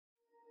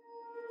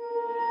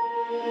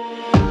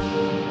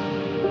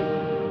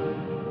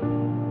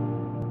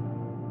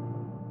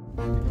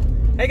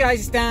Hey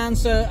guys, it's Dan.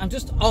 So I'm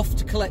just off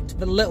to collect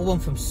the little one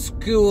from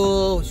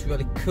school, which is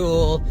really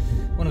cool.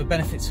 One of the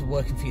benefits of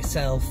working for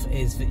yourself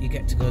is that you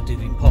get to go do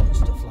the important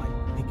stuff like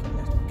picking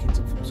the kids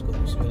up from school,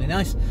 which is really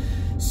nice.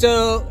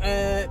 So,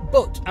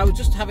 but I was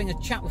just having a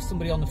chat with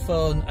somebody on the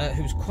phone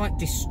who was quite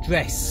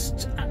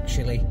distressed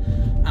actually,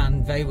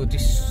 and they were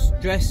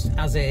distressed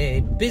as a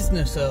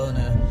business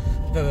owner.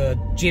 They're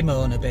a gym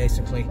owner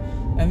basically,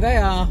 and they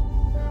are,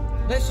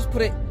 let's just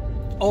put it,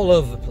 all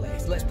over the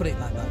place. Let's put it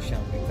like that,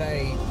 shall we?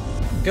 They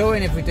go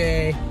in every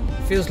day,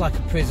 feels like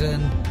a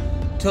prison,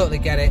 totally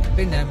get it,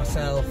 been there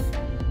myself,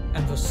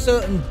 and there's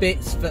certain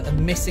bits that are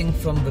missing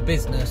from the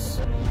business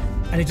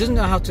and he doesn't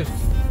know how to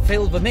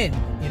fill them in,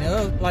 you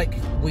know, like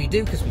we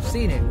do, because we've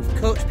seen it, we've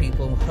coached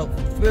people, we've helped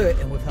them through it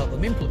and we've helped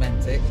them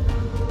implement it.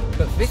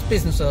 But for this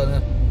business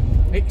owner,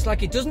 it's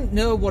like he doesn't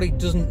know what he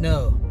doesn't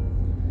know.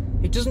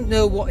 He doesn't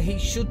know what he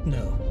should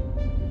know.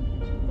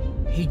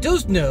 He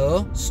does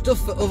know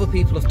stuff that other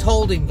people have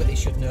told him that he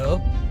should know,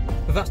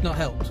 but that's not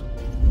helped.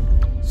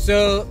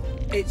 So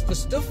it's the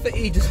stuff that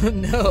he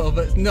doesn't know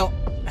that's not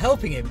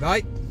helping him,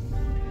 right?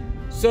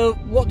 So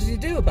what does he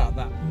do about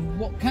that?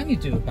 What can you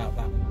do about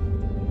that?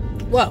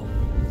 Well,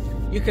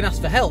 you can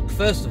ask for help,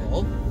 first of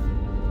all.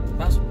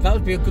 That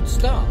would be a good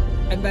start.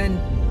 And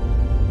then,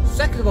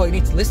 second of all, you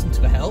need to listen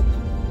to the help.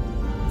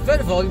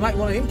 Third of all, you might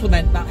want to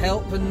implement that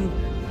help and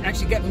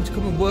actually get them to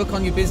come and work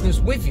on your business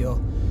with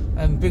you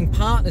and bring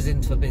partners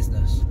into the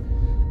business.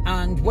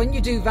 And when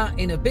you do that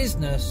in a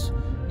business,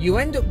 you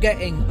end up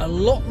getting a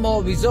lot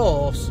more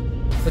resource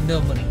for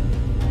no money.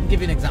 I'll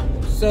give you an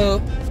example.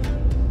 So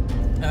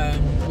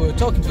we were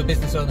talking to a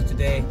business owner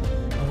today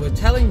and we were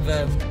telling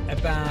them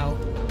about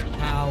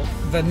how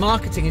their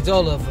marketing is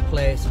all over the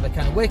place, and they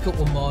kind of wake up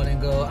one morning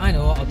and go, I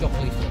know what, I'll drop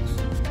leaflets.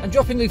 And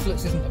dropping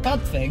leaflets isn't a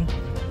bad thing,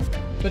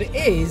 but it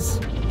is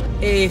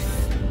if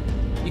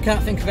you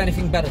can't think of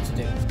anything better to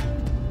do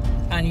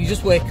and you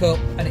just wake up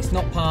and it's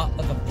not part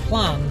of a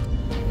plan.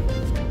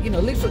 You know,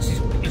 leaflets is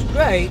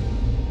great,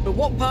 but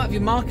what part of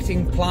your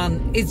marketing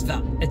plan is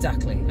that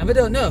exactly? And they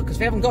don't know, because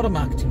they haven't got a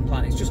marketing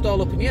plan. It's just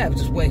all up in the air. We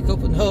just wake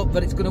up and hope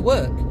that it's going to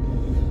work.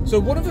 So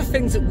one of the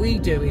things that we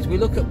do is we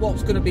look at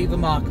what's going to be the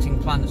marketing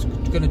plan that's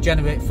going to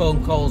generate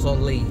phone calls or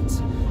leads.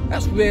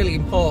 That's really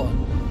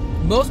important.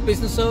 Most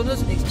business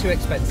owners, it's too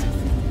expensive.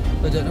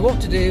 They don't know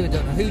what to do, they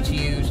don't know who to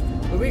use,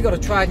 but we've got a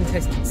tried and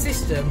tested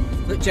system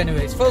that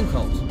generates phone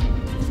calls.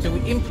 So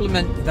we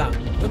implement that.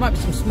 There might be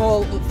some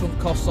small upfront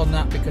costs on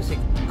that because it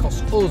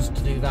costs us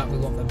to do that. We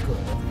want them good,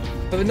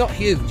 but they're not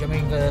huge. I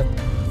mean,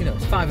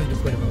 it's 500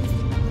 quid a month,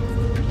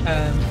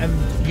 and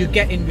you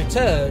get in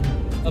return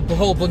a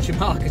whole bunch of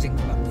marketing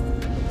for that.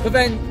 But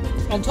then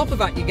on top of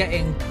that, you're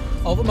getting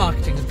all the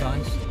marketing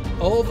advice,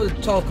 all the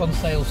talk on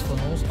sales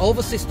funnels, all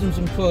the systems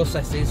and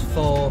processes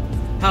for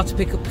how to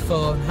pick up the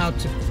phone, how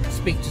to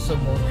speak to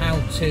someone, how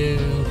to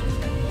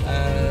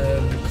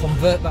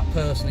convert that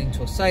person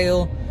into a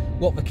sale,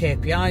 what the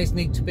KPIs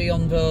need to be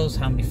on those,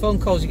 how many phone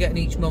calls you're getting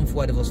each month,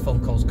 where do those phone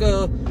calls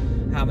go,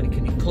 how many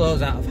can you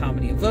close out of how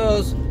many of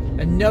those,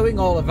 and knowing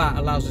all of that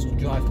allows us to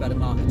drive better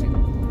marketing.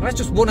 And that's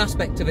just one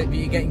aspect of it that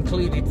you get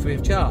included free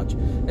of charge.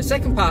 The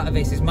second part of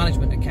this is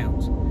management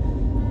accounts.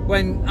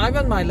 When I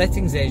ran my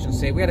lettings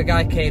agency, we had a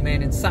guy came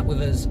in and sat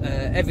with us once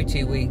every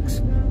 2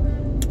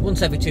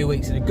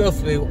 weeks, and he'd go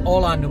through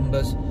all our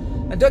numbers.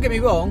 And don't get me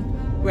wrong,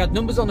 we had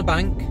numbers on the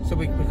bank, so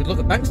we could look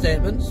at bank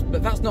statements,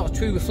 but that's not a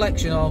true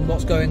reflection on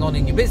what's going on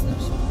in your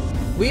business.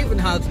 We even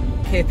had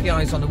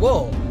KPIs on the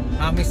wall,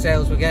 how many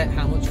sales we get,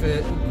 how much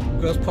for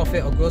gross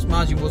profit or gross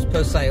margin was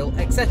per sale,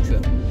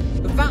 etc.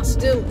 But that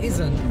still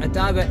isn't a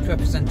direct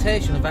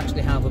representation of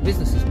actually how the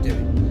business is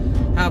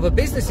doing. How the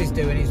business is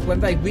doing is when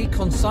they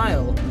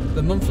reconcile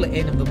the monthly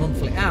in and the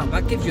monthly out,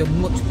 that gives you a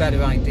much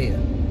better idea.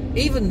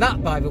 Even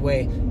that, by the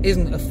way,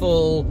 isn't a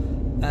full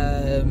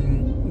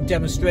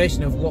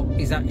demonstration of what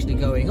is actually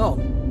going on,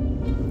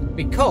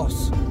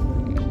 because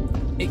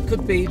it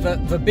could be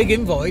that the big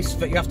invoice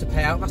that you have to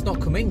pay out, that's not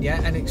come in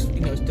yet, and it's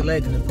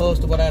delayed in the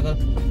post or whatever.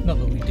 Not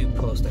that we do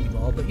post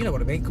anymore, but you know what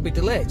I mean, it could be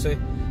delayed, so it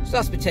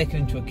has to be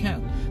taken into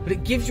account. But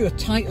it gives you a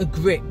tighter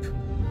grip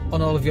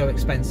on all of your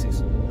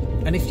expenses,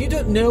 and if you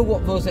don't know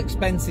what those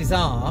expenses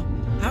are,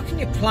 how can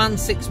you plan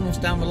 6 months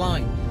down the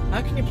line?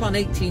 How can you plan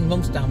 18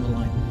 months down the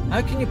line?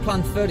 How can you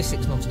plan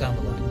 36 months down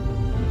the line?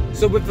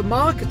 So with the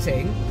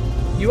marketing,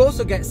 you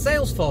also get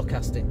sales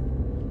forecasting,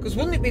 because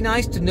wouldn't it be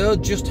nice to know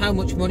just how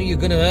much money you're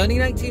going to earn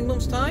in 18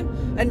 months time?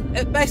 And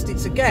at best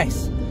it's a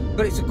guess,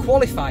 but it's a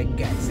qualified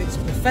guess, it's a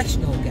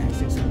professional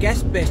guess, it's a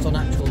guess based on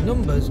actual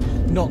numbers,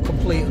 not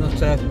complete and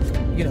utter,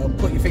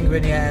 put your finger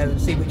in the air and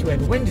see which way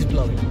the wind is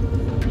blowing.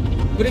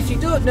 But if you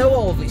don't know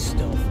all this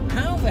stuff,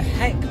 how the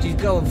heck do you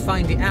go and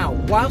find it out,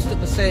 whilst at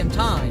the same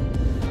time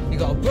you've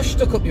got a brush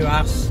stuck up your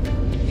ass,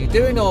 you're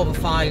doing all the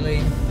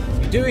filing,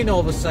 you're doing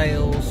all the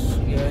sales,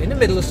 you're in the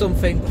middle of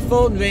something, the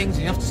phone rings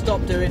and you have to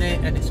stop doing it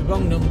and it's a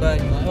wrong number,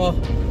 and you're like, oh,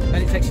 and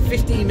it takes you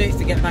 15 minutes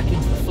to get back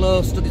into the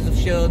flow, studies have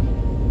shown.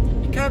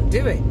 You can't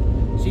do it.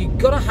 So you've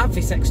got to have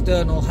this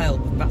external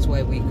help, and that's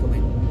where we come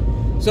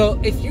in. So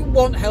if you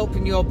want help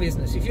in your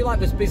business, if you're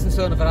like this business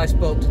owner that I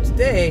spoke to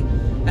today,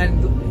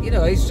 and you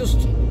know, he's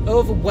just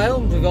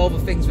overwhelmed with all the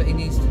things that he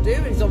needs to do,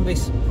 and he's on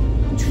this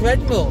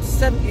treadmill,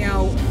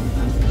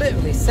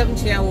 literally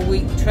 70-hour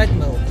week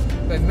treadmill,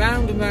 going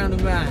round and round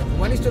and round. And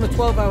when he's done a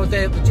 12-hour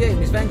day at the gym,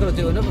 he's then got to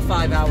do another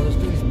 5 hours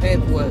doing his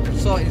paperwork and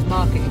sorting his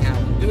marketing out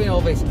and doing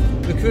all this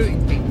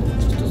recruiting people.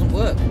 It just doesn't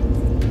work.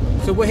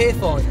 So we're here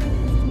for you.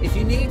 If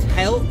you need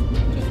help,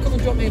 just come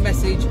and drop me a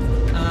message,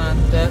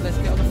 and let's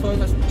get on the phone,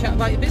 let's chat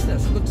about your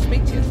business. I'd love to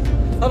speak to you.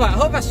 Alright, I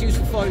hope that's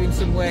useful for you in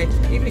some way.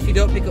 Even if you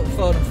don't pick up the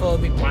phone and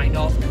phone me, why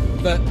not?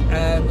 But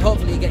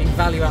hopefully you're getting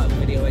value out of the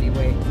video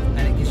anyway,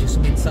 and it gives you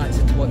some insights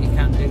into what you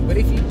can do. But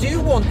if you do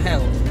want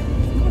help,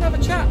 come and have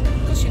a chat.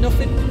 It costs you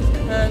nothing.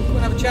 Come and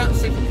have a chat and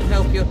see if we can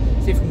help you,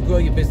 see if we can grow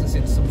your business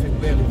into something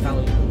really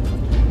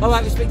valuable.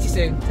 Alright, we'll speak to you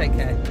soon. Take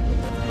care.